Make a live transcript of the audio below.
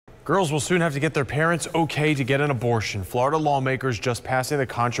Girls will soon have to get their parents okay to get an abortion. Florida lawmakers just passing the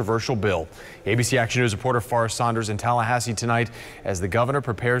controversial bill. ABC Action News reporter Forrest Saunders in Tallahassee tonight as the governor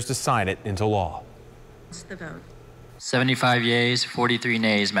prepares to sign it into law. What's the vote? 75 yeas, 43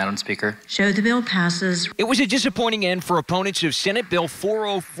 nays, Madam Speaker. Show the bill passes. It was a disappointing end for opponents of Senate Bill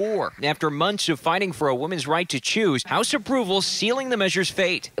 404. After months of fighting for a woman's right to choose, House approval sealing the measure's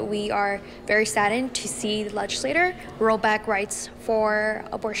fate. We are very saddened to see the legislator roll back rights for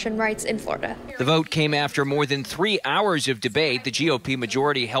abortion rights in Florida. The vote came after more than 3 hours of debate, the GOP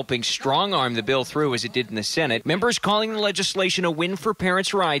majority helping strong-arm the bill through as it did in the Senate. Members calling the legislation a win for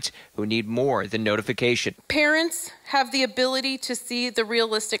parents' rights who need more than notification. Parents have the ability to see the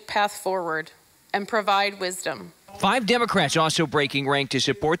realistic path forward and provide wisdom. 5 Democrats also breaking rank to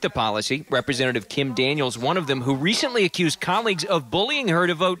support the policy. Representative Kim Daniels, one of them, who recently accused colleagues of bullying her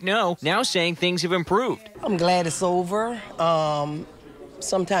to vote no, now saying things have improved. I'm glad it's over.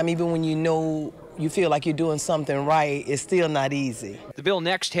 Sometimes even when you feel like you're doing something right, it's still not easy. The bill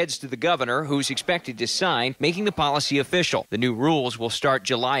next heads to the governor, who's expected to sign, making the policy official. The new rules will start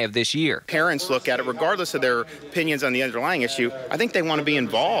July of this year. Parents look at it, regardless of their opinions on the underlying issue. I think they want to be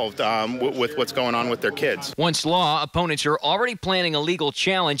involved with what's going on with their kids. Once law, opponents are already planning a legal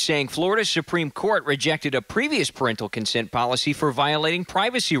challenge, saying Florida's Supreme Court rejected a previous parental consent policy for violating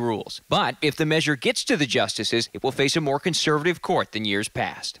privacy rules. But if the measure gets to the justices, it will face a more conservative court than years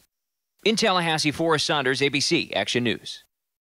past. In Tallahassee, Forrest Saunders, ABC Action News.